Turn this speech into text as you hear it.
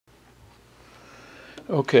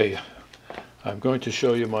Okay, I'm going to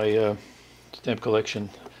show you my stamp collection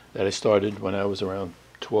that I started when I was around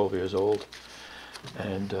 12 years old,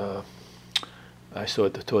 and I saw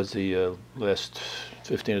it towards the last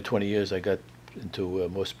 15 or 20 years I got into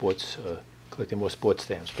more sports, collecting more sports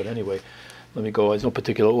stamps. But anyway, let me go. There's no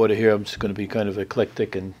particular order here. I'm just going to be kind of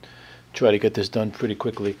eclectic and try to get this done pretty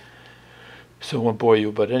quickly, so I won't bore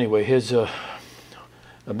you. But anyway, here's a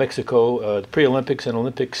Mexico, the pre-Olympics and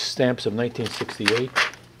Olympics stamps of 1968.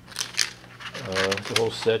 The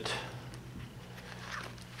whole set.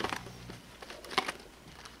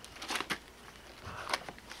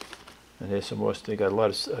 And here's some more. They got a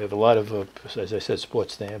lot of. I have a lot of, as I said,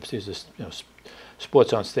 sports stamps. These are,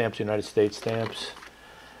 sports on stamps, United States stamps.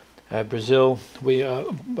 Brazil. We,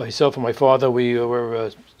 myself and my father, we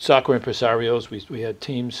were soccer impresarios. We had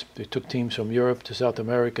teams. We took teams from Europe to South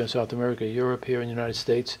America, Europe, here in the United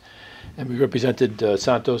States, and we represented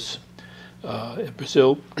Santos in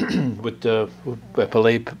Brazil, with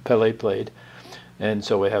Pelé played, and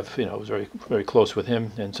so we have, I was very, very close with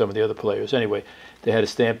him and some of the other players. Anyway, they had a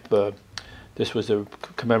stamp. This was a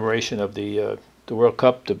commemoration of the World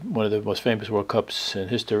Cup, one of the most famous World Cups in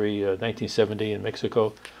history, 1970 in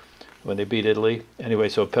Mexico, when they beat Italy. Anyway,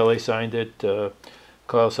 so Pelé signed it,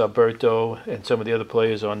 Carlos Alberto, and some of the other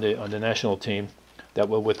players on the national team that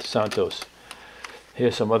were with Santos.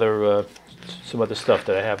 Here's some other stuff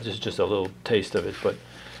that I have. This is just a little taste of it, but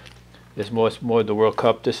there's more of the World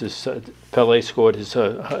Cup. This is Pelé scored his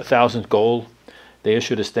 1,000th goal. They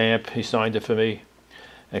issued a stamp. He signed it for me.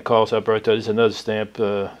 And Carlos Alberto, this is another stamp.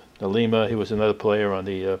 Lima, he was another player on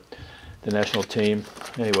the national team.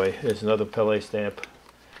 Anyway, here's another Pelé stamp,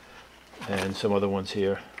 and some other ones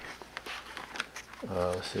here.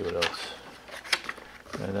 Let's see what else.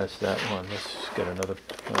 And that's that one. Let's get another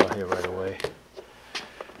here right away.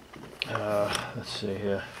 Let's see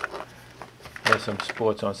here. There's some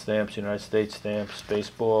sports on stamps, United States stamps,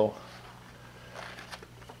 baseball.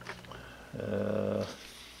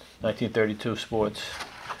 1932 sports.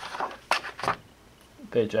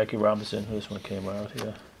 Jackie Robinson. This one came out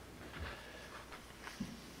here.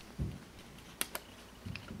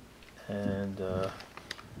 And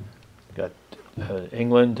got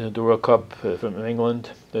England, the World Cup from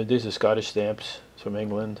England. These are Scottish stamps from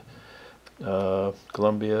England.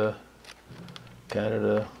 Colombia,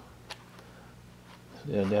 Canada.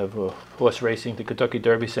 And they have horse racing, the Kentucky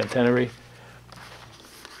Derby Centenary.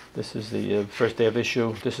 This is the first day of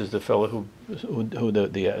issue. This is the fellow who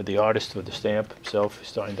the artist of the stamp himself. He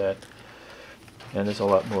signed that. And there's a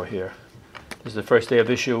lot more here. This is the first day of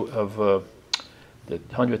issue of the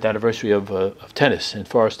 100th anniversary of tennis in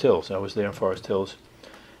Forest Hills. I was there in Forest Hills,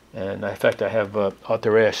 and in fact I have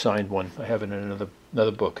Arthur Ashe signed one. I have it in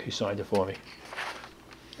another book. He signed it for me.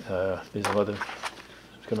 These are other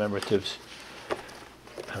commemoratives.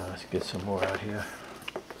 Let's get some more out here.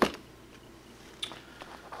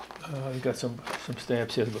 We got some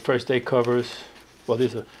stamps here. The first day covers. Well,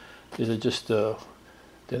 these are just the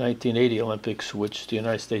 1980 Olympics, which the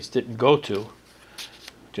United States didn't go to.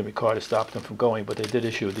 Jimmy Carter stopped them from going, but they did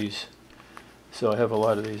issue these. So I have a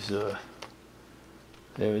lot of these.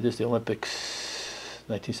 There it is, the Olympics,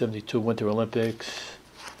 1972 Winter Olympics,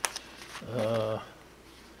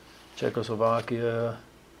 Czechoslovakia,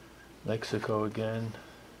 Mexico again.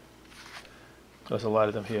 There's a lot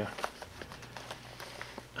of them here.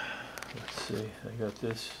 Let's see, I got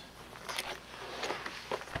this.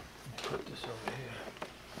 Let me put this over here.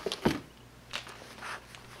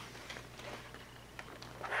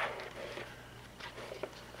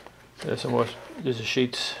 There's some more. These are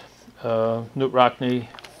sheets. Newt Rockney,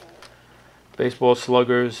 baseball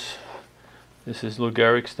sluggers. This is Lou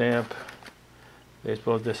Gehrig stamp.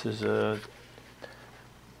 Baseball. This is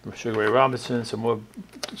Sugar Ray Robinson. Some more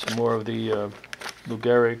of the Lou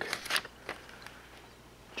Gehrig.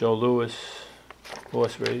 Joe Louis,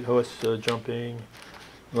 horse jumping.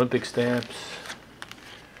 Olympic stamps.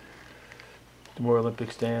 More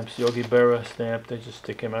Olympic stamps. Yogi Berra stamp.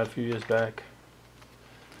 They came out a few years back.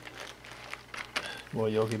 More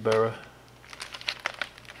Yogi Berra.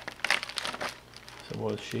 Some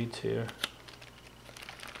more sheets here.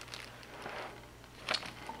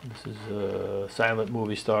 This is silent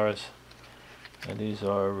movie stars, and these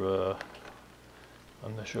are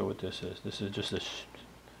I'm not sure what this is. This is just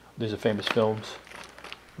these are famous films.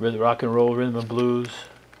 Rock and Roll, Rhythm and Blues.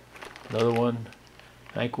 Another one.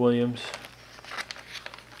 Hank Williams.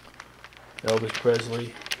 Elvis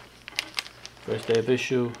Presley. First day of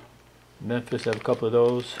issue. Memphis, I have a couple of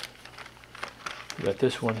those. We got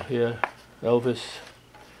this one here, Elvis.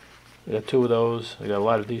 We got two of those. I got a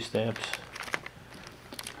lot of these stamps.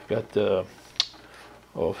 Got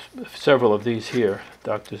several of these here,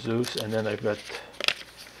 Dr. Zeus, and then I've got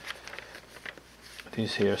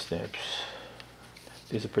these here stamps.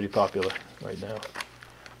 These are pretty popular right now.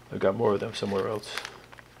 I've got more of them somewhere else.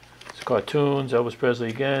 It's cartoons, Elvis Presley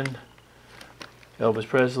again, Elvis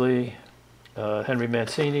Presley, Henry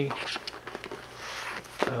Mancini.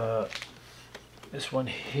 This one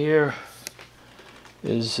here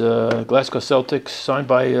is Glasgow Celtics, signed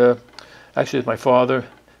by actually it's my father.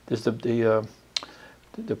 There's the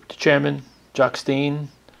chairman, Jock Steen,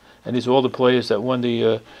 and these are all the players that won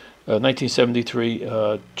the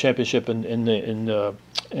 1973 championship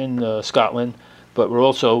in Scotland, but were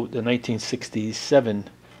also the 1967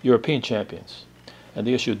 European champions. And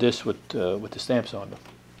they issued this with the stamps on them.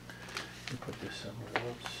 Let me put this somewhere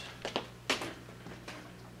else.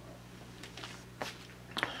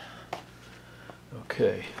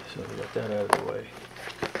 Okay, so we got that out of the way.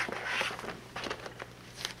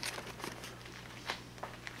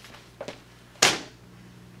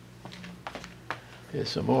 Here's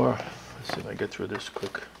some more. Let's see if I can get through this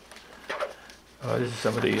quick. This is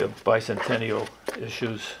some of the bicentennial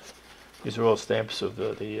issues. These are all stamps of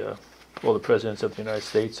all the presidents of the United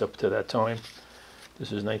States up to that time.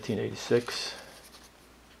 This is 1986.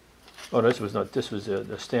 Oh, no, this was not. This was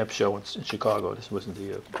the stamp show in Chicago. This wasn't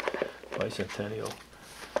the bicentennial.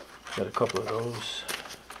 Got a couple of those.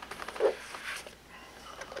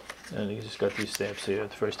 And you just got these stamps here.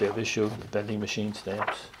 The first day of issue, vending machine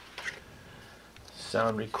stamps.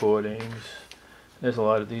 Sound recordings. There's a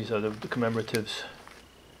lot of these other commemoratives.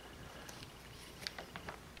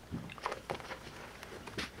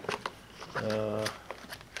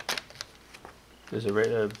 There's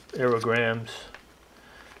aerograms.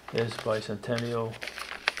 There's bicentennial.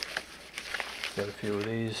 Got a few of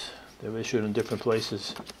these. They're issued in different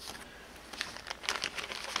places.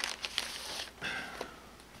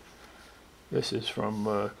 This is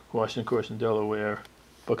from Washington, course, in Delaware,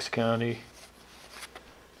 Bucks County.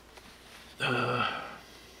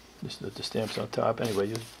 This is the stamps on top.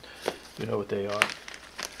 Anyway, you know what they are.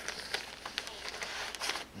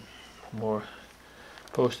 More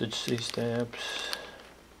postage stamps.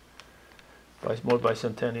 More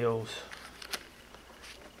bicentennials.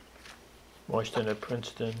 Washington at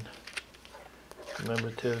Princeton.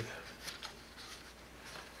 Commemorative.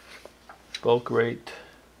 Bulk rate.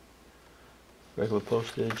 Regular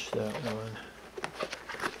postage, that one.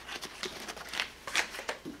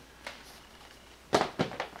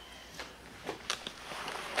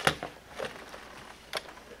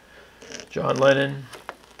 John Lennon.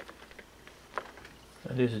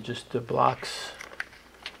 And these are just the blocks.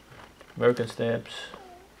 American stamps.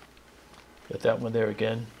 Got that one there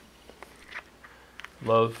again.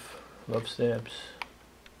 Love stamps.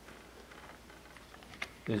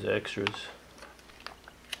 These are extras.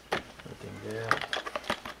 Nothing there.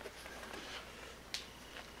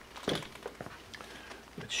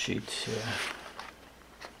 With sheets, yeah.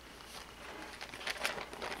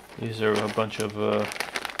 These are a bunch of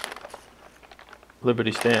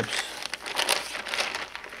Liberty stamps.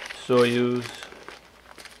 Soyuz.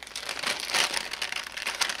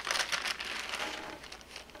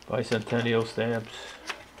 Bicentennial stamps.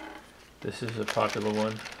 This is a popular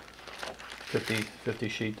one.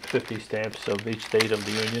 50 stamps of each state of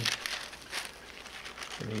the Union.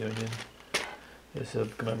 This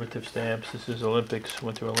is commemorative stamps. This is Olympics,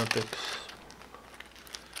 Winter Olympics.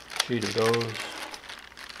 Sheet of those.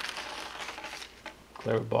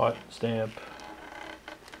 Clara Bart stamp.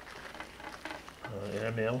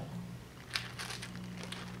 Airmail.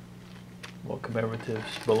 More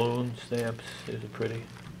commemoratives. Balloon stamps. These are pretty.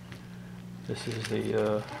 This is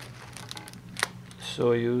the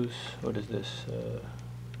Soyuz. What is this?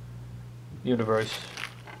 Universe.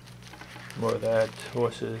 More of that.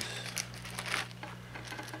 Horses.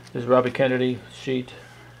 This is Robert Kennedy sheet.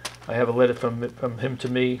 I have a letter from him to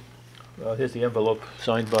me. Here's the envelope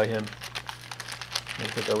signed by him. I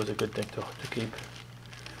think that was a good thing to keep.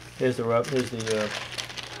 Here's the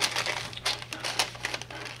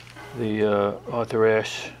Arthur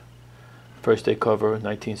Ashe first day cover,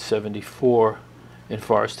 1974, in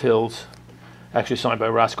Forest Hills. Actually signed by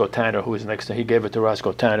Roscoe Tanner, who was next to. He gave it to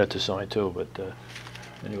Roscoe Tanner to sign too. But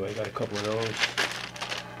anyway, I got a couple of those.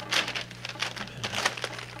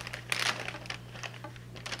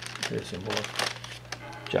 Here's some more.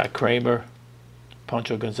 Jack Kramer,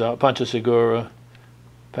 Pancho Segura,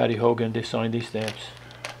 Patty Hogan. They signed these stamps.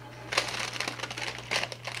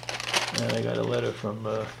 And I got a letter from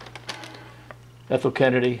Ethel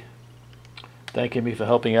Kennedy, thanking me for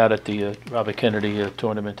helping out at the Robert Kennedy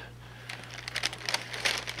tournament.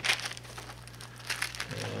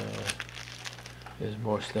 There's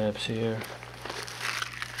more stamps here.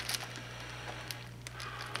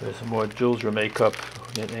 There's some more Jules Rimet Cup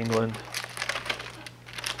in England.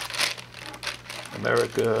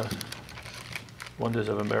 America, Wonders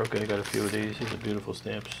of America, I got a few of these. These are beautiful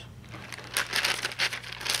stamps.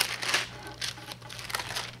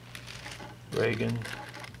 Reagan.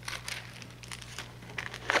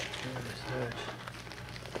 There's that.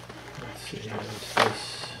 Let's see, what's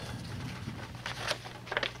this?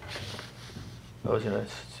 Those are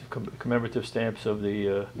nice commemorative stamps of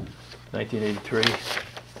the 1983.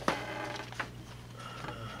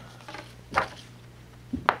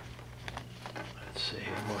 Let's see,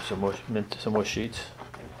 some more sheets.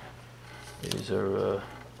 These are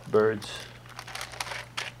birds.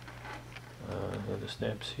 Other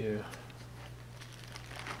stamps here.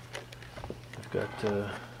 I've got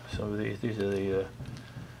some of these. These are the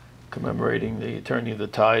commemorating the turning of the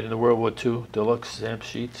tide in the World War II deluxe stamp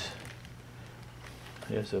sheets.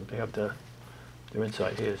 Here's they have they're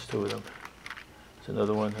inside here. There's two of them. There's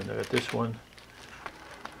another one, and I got this one.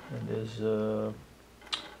 And there's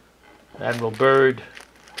Admiral Byrd.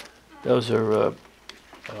 Those are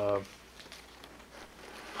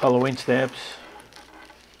Halloween stamps.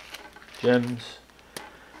 Gems.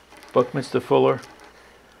 Buckminster Fuller.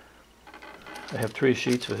 I have 3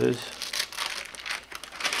 sheets for his.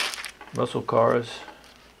 Russell Cars.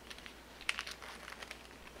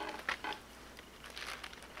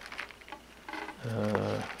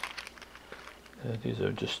 These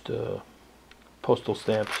are just postal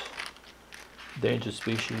stamps. Endangered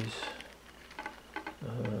species.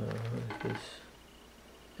 This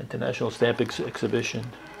International Stamp Exhibition.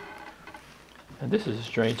 And this is a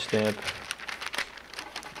strange stamp.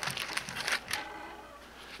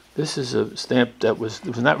 This is a stamp that was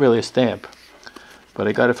not really a stamp, but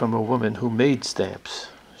I got it from a woman who made stamps.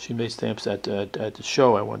 She made stamps at the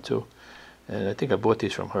show I went to, and I think I bought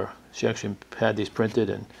these from her. She actually had these printed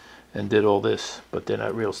and did all this, but they're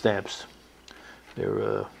not real stamps.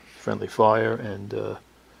 They're Friendly Fire and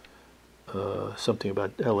something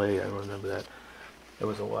about L.A. I don't remember that. That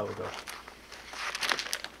was a while ago.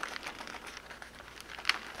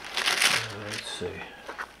 Let's see.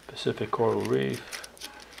 Pacific Coral Reef.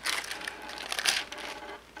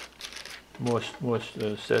 More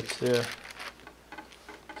sets there.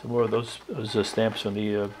 Some more of those stamps from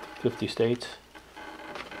the 50 states.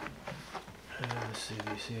 Let's see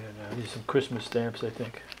these here now. These are some Christmas stamps, I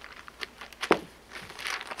think.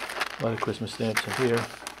 A lot of Christmas stamps in here.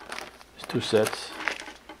 There's 2 sets.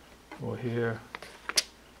 More here.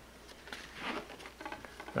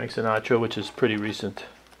 Frank Sinatra, which is pretty recent.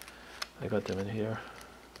 I got them in here.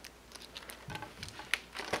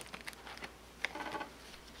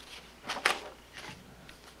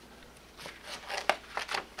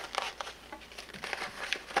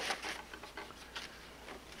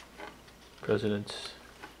 Presidents.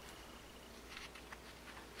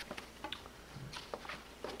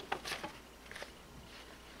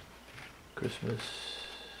 Christmas.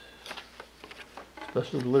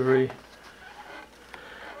 Special delivery.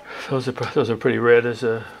 Those are pretty rare.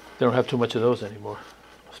 They don't have too much of those anymore.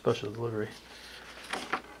 Special delivery.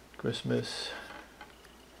 Christmas.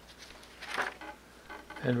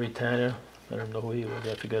 Henry Tanner. I don't know who he was.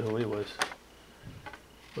 I forget who he was.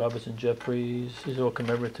 Robertson Jeffries. These are all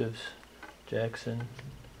commemoratives. Jackson.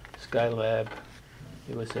 Skylab.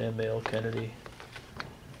 USA Mail. Kennedy.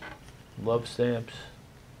 Love stamps.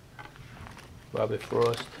 Robert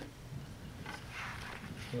Frost.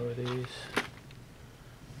 More of these.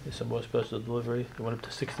 There's some more special delivery. They went up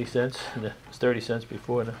to 60 cents, and it was 30 cents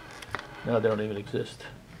before. Now they don't even exist.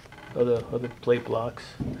 Other plate blocks.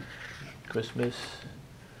 Christmas.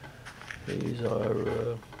 These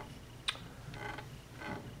are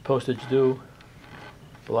postage due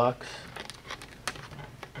blocks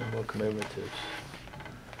and more commemoratives.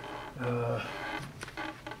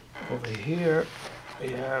 Over here we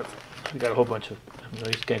got a whole bunch of. I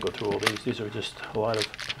just can't go through all these. These are just a lot of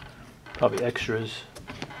probably extras.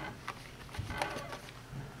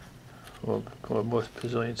 More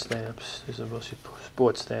Brazilian stamps. These are mostly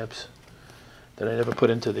sports stamps that I never put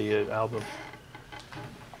into the album.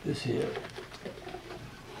 This here.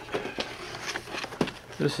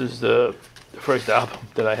 This is the first album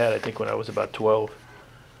that I had, I think, when I was about 12.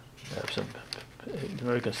 I have some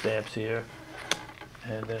American stamps here.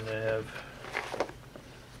 And then I have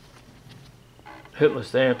Hitler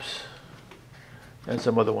stamps and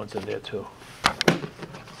some other ones in there too. Let's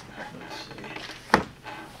see.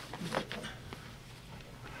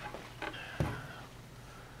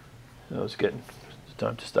 So it's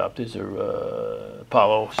time to stop. These are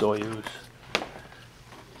Apollo, Soyuz.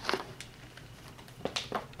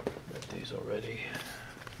 Got these already.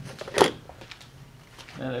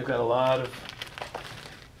 And I've got a lot of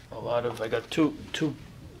a lot of. I got two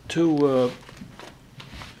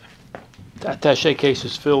attaché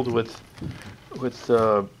cases filled with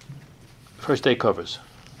first day covers.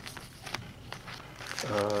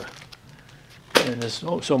 And there's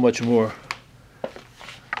so much more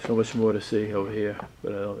to see over here,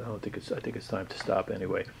 but I don't think I think it's time to stop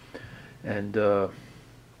anyway. And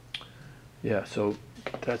yeah, so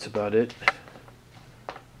that's about it.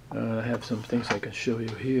 I have some things I can show you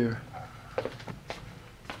here.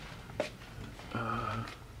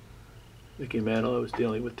 Mickey Mantle, I was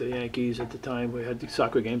dealing with the Yankees at the time. We had the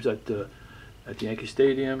soccer games at the Yankee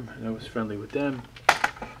Stadium, and I was friendly with them.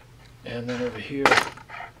 And then over here,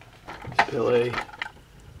 it's Pele.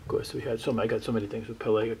 Of course, I got so many things with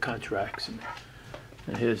Pele, contracts,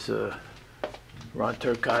 and here's Ron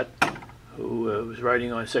Turcotte, who was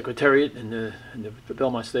riding on Secretariat in the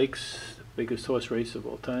Belmont Stakes, the biggest horse race of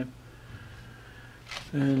all time.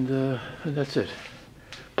 And that's it.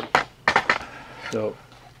 So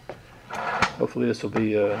hopefully this will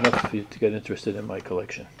be enough for you to get interested in my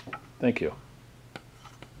collection. Thank you.